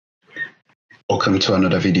Welcome to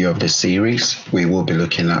another video of the series. We will be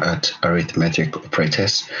looking at arithmetic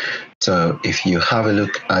operators. So if you have a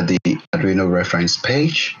look at the Arduino reference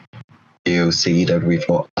page, you'll see that we've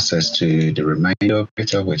got access to the remainder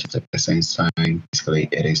operator, which is a percent sign. Basically,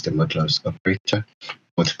 it is the modulus operator,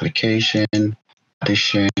 multiplication,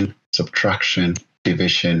 addition, subtraction,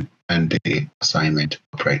 division, and the assignment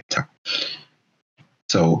operator.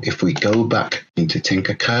 So if we go back into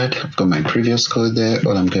Tinkercad, I've got my previous code there.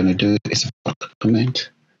 All I'm going to do is comment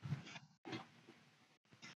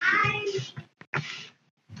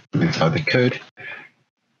out the code,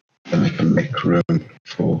 and I can make room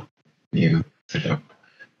for new setup.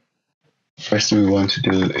 First thing we want to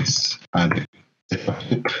do is add a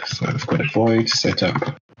setup loop. So I've got a void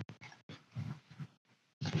setup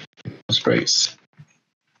brace.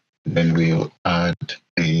 Then we'll add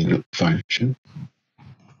a loop function.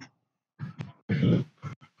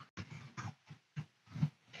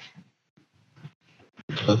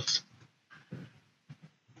 Plus,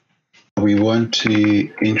 we want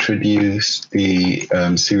to introduce the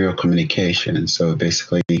serial communication. So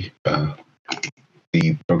basically, we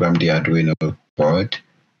program the Arduino board,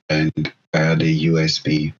 and via the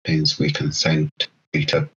USB pins, we can send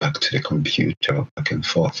data back to the computer, back and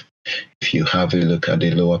forth. If you have a look at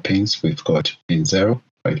the lower pins, we've got pin 0,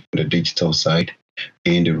 right, on the digital side,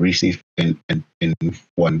 in the receive pin, and pin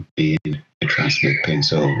 1 being the transmit pin.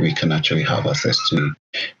 So we can actually have access to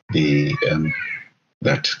the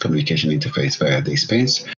that communication interface via these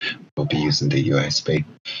pins. We'll be using the USB.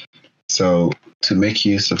 So to make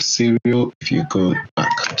use of serial, if you go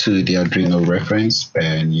back to the Arduino reference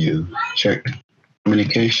and you check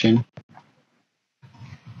communication,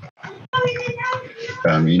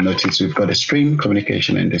 you notice we've got a stream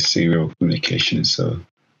communication and the serial communication. So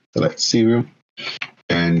select serial,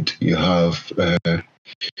 and you have a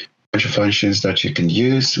bunch of functions that you can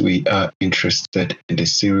use. We are interested in the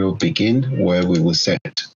serial begin, where we will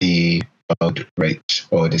set the baud rate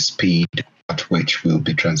or the speed at which we'll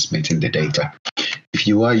be transmitting the data. If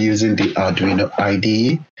you are using the Arduino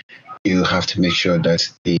IDE, you have to make sure that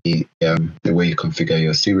the way you configure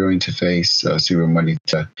your serial interface or serial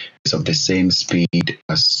monitor is of the same speed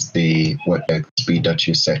as the speed that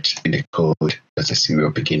you set in the code as the serial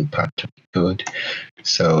begin part of the code.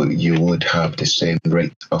 So you would have the same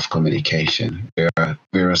rate of communication. There are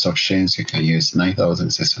various options. You can use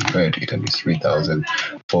 9,600, you can use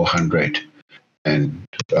 3,400, and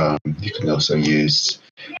you can also use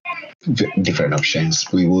different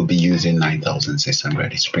options. We will be using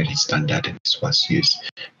 9,600. It's pretty standard, and it's what's used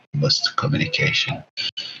in most communication.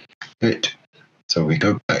 Good. So we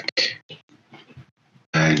go back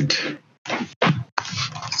and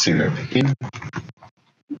serial begin.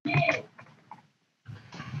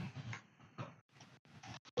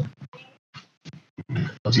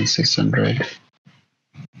 $1,600.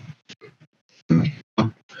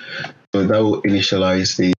 So that will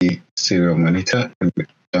initialize the serial monitor.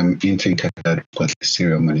 In Tinkercad, we've got the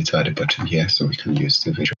serial monitor at the bottom here, so we can use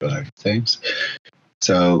to visualize things.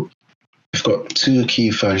 So we've got two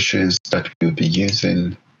key functions that we'll be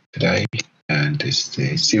using today, and it's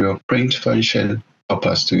the serial print function, help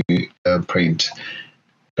us to print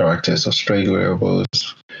characters or string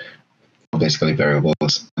variables, basically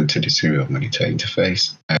variables, into the serial monitor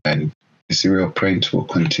interface, and the serial print will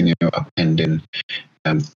continue appending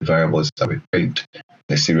the variables that we print.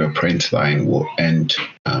 The serial print line will end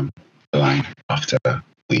the line after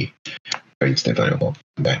we print the variable.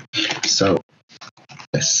 Okay, so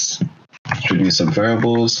let's introduce some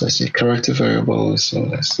variables. Let's say character variables. So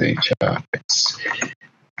let's say char x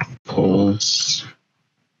equals.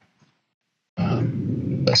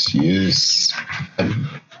 Let's use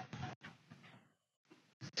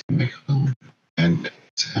and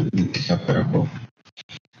integer variable.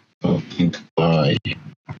 So int y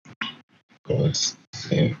equals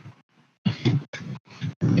say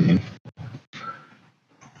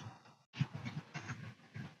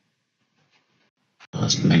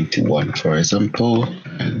plus 91, for example,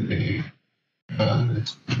 and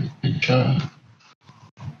let's enter.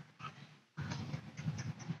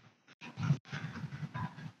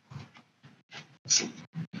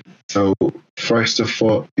 So first of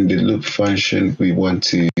all, in the loop function, we want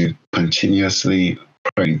to continuously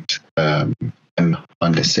print m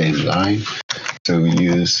on the same line. So we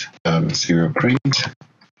use serial print.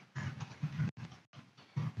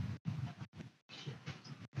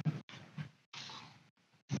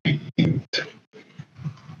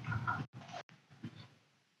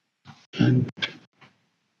 And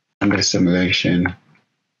under simulation,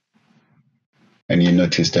 and you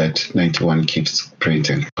notice that 91 keeps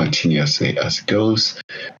printing continuously as it goes.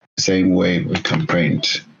 The same way we can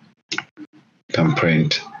print can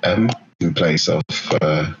print M in place of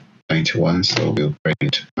 91, so we'll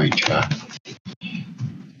print my char.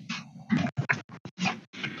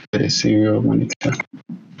 The serial monitor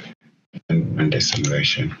and run the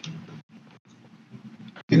simulation.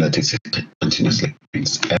 You notice it continuously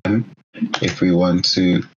prints M. If we want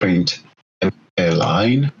to print a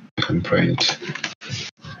line, we can print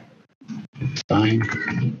line,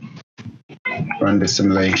 run the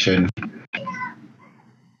simulation,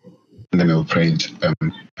 and then it'll print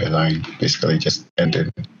a line, basically just ending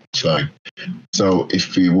each line. So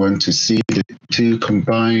if we want to see the two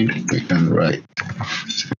combined, we can write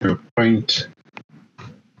serial print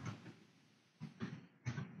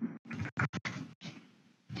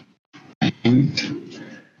end,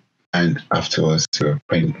 and afterwards we'll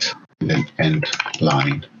print the end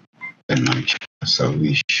line, the 90. So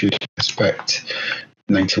we should expect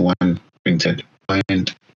 91 printed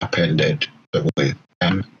and appended with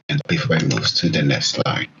M, and before it moves to the next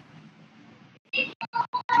line.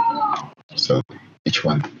 So each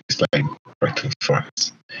one is line correctly for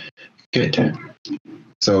us. Good.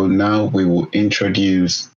 So now we will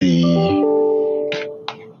introduce the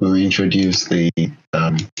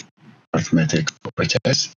arithmetic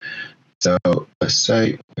operators. So let's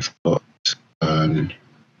say we've got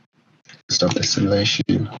stop the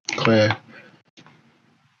simulation, clear.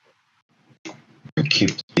 We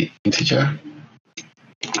keep the integer,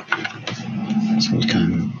 so we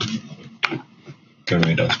can get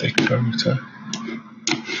rid of the character.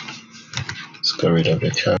 Let's get rid of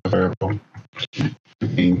the char variable,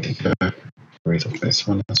 integer, get rid of this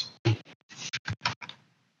one as well.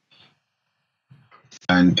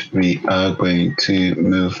 And we are going to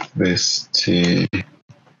move this to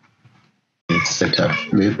its setup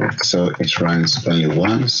loop, so it runs only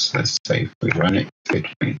once. Let's say if we run it, it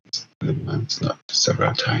runs only once, not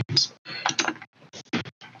several times.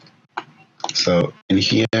 So in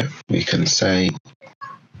here we can say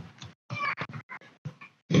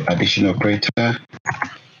the addition operator.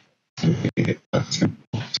 That's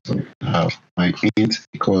simple. So we have my int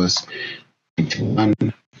equals 21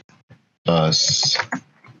 plus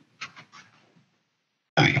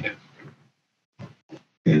 9.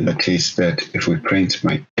 In the case that if we print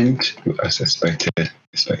my int as expected,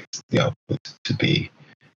 expect the output to be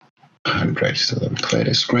 100. So let me clear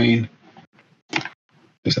the screen.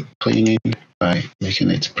 Do some cleaning by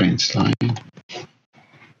making it print line.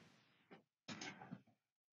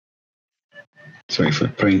 So if we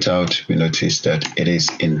print out, we notice that it is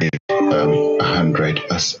indeed 100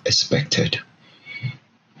 as expected.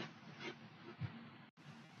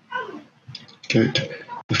 Good.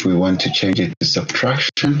 If we want to change it to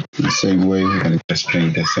subtraction, the same way we can just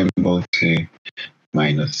change the symbol to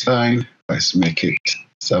minus sign. Let's make it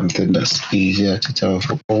something that's easier to tell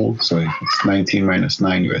for all. So if it's 19 minus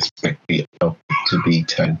 9, you expect the output to be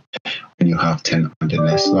 10. And you have 10 on the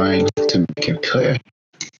next line. To make it clear,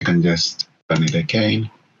 you can just run it again.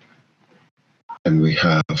 And we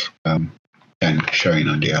have 10 showing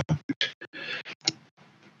on the output.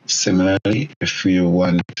 Similarly, if you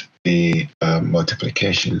want the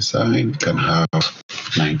multiplication sign, you can have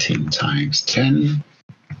 19 times 10.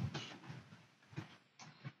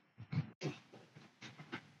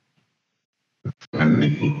 And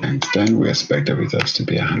 19 times 10, we expect the results to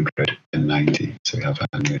be 190. So we have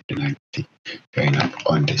 190 going up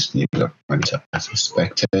on this new monitor as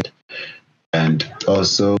expected. And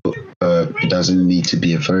also, it doesn't need to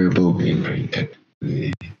be a variable being printed.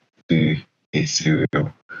 We do a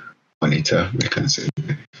serial monitor, we can say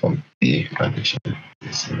from the addition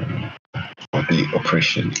or the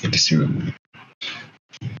operation in the serial monitor.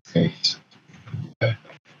 Okay, so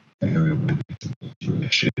everyone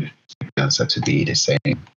should the answer to be the same,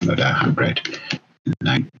 another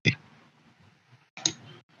 190.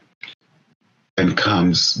 Then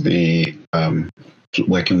comes the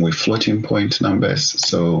working with floating point numbers,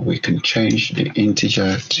 so we can change the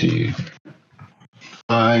integer to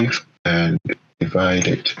 5 and divide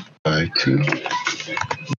it by 2.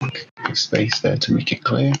 Space there to make it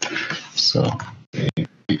clear. So the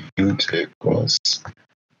int equals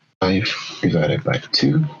 5 divided by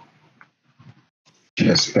 2.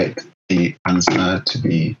 You expect the answer to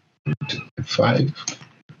be 5.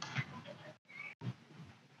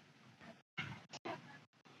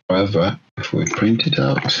 However, if we print it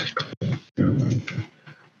out,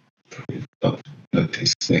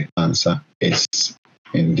 notice the answer is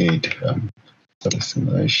indeed for the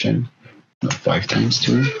simulation, not 5 times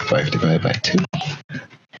 2, 5 divided by 2.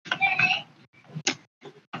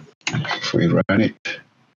 If we run it,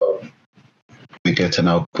 we get an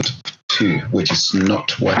output of 2, which is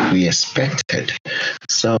not what we expected.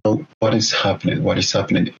 So what is happening? What is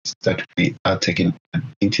happening is that we are taking an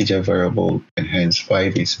integer variable, and hence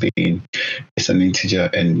 5 is it's an integer,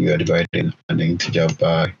 and you are dividing an integer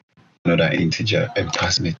by another integer and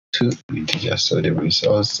passing it to an integer. So the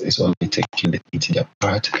result is only taking the integer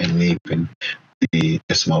part and leaving the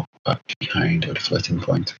decimal part behind, or the floating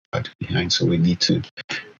point part behind. So we need to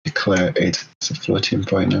declare it as a floating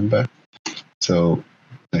point number. So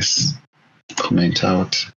let's comment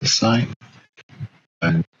out the sign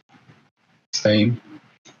and same.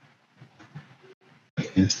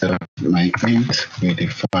 Instead of my int, we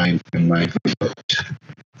define my float.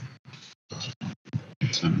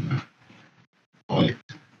 Call it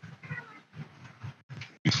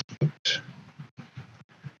float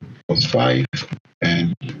was 5,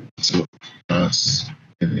 and so plus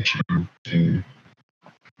relation to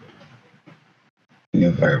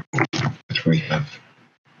new variable that we have.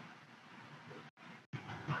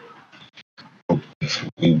 If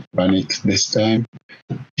we run it this time,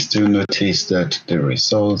 you still notice that the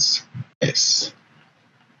results is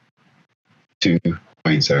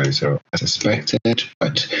 2.00 as expected,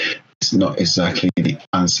 but it's not exactly the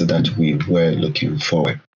answer that we were looking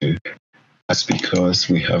forward to. That's because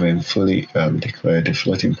we haven't fully declared the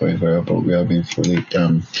floating point variable. We haven't fully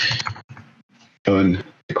shown the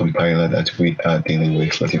compiler that we are dealing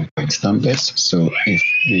with floating point numbers. So if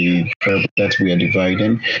the variable that we are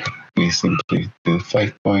dividing, we simply do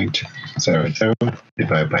 5.00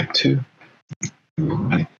 divided by 2.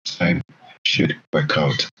 And time should work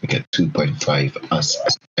out. We get 2.5 as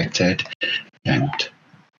expected. And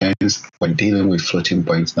hence, when dealing with floating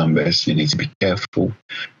point numbers, you need to be careful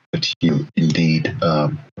that you indeed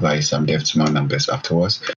provide some decimal numbers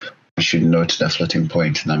afterwards. You should note that floating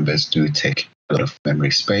point numbers do take a lot of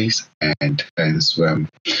memory space, and hence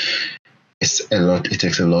it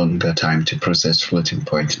takes a longer time to process floating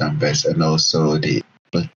point numbers, and also the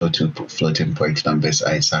two floating point numbers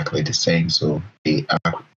are exactly the same, so the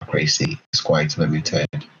accuracy is quite limited.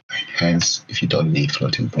 Hence, if you don't need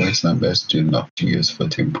floating point numbers, do not use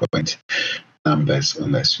floating point numbers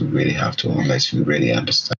unless you really have to, unless you really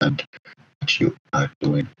understand what you are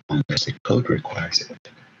doing, unless the code requires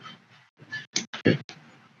it. Okay.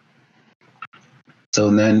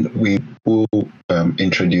 So then we will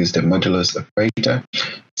introduce the modulus operator.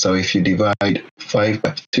 So if you divide 5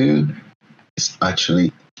 by 2, it's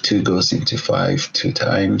actually 2 goes into 5 2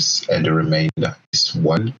 times, and the remainder is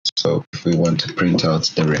 1. So if we want to print out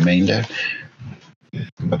the remainder, the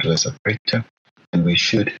modulus operator, and we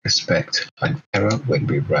should expect an error when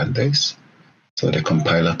we run this. So the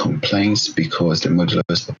compiler complains because the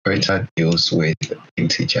modulus operator deals with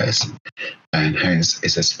integers, and hence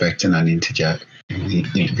is expecting an integer,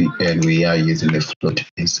 and we are using the float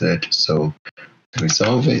instead. So to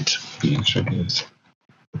resolve it, we introduce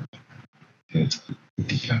it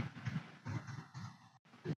integer.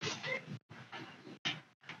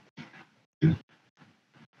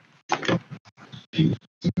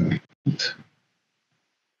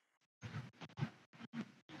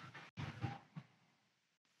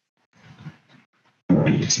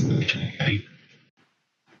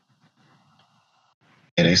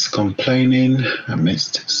 It is complaining. I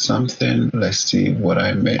missed something. Let's see what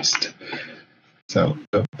I missed. So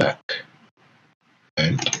go back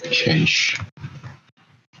and change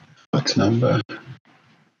what number.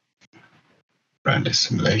 Run the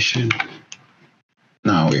simulation.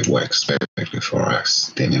 Now it works perfectly for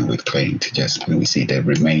us dealing with clear integers, and we see the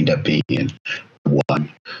remainder being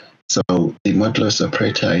 1. So the modulus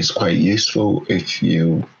operator is quite useful if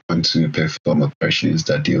you want to perform operations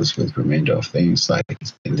that deals with remainder of things. Like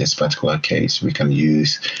in this particular case, we can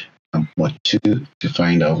use mod2 to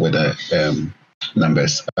find out whether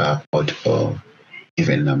numbers are odd or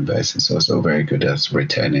even numbers. It's also very good at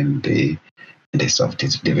returning the index of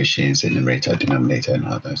divisions in numerator, denominator, and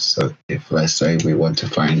others. So if, let's say, we want to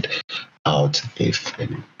find out if a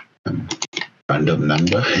random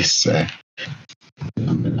number is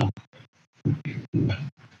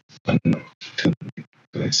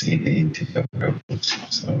let's see the integer variables.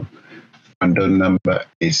 So random number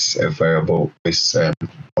is a variable with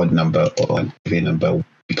odd number or an even number,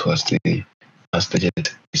 because the last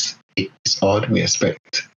digit is odd. We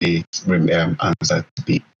expect the answer to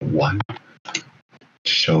be 1 to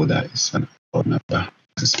show that it's an odd number.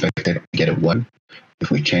 It's expected to get a 1.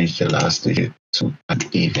 If we change the last digit to an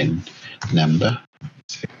even number,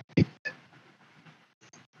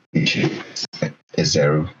 we should expect a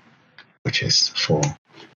 0, which is for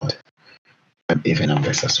even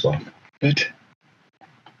numbers as well. Good.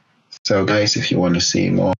 So guys, if you want to see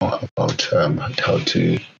more about how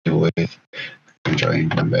to deal with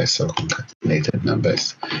conjoined numbers or concatenated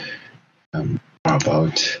numbers, more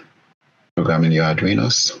about programming your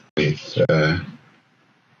Arduinos with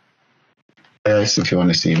if you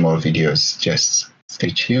want to see more videos, just stay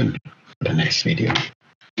tuned for the next video.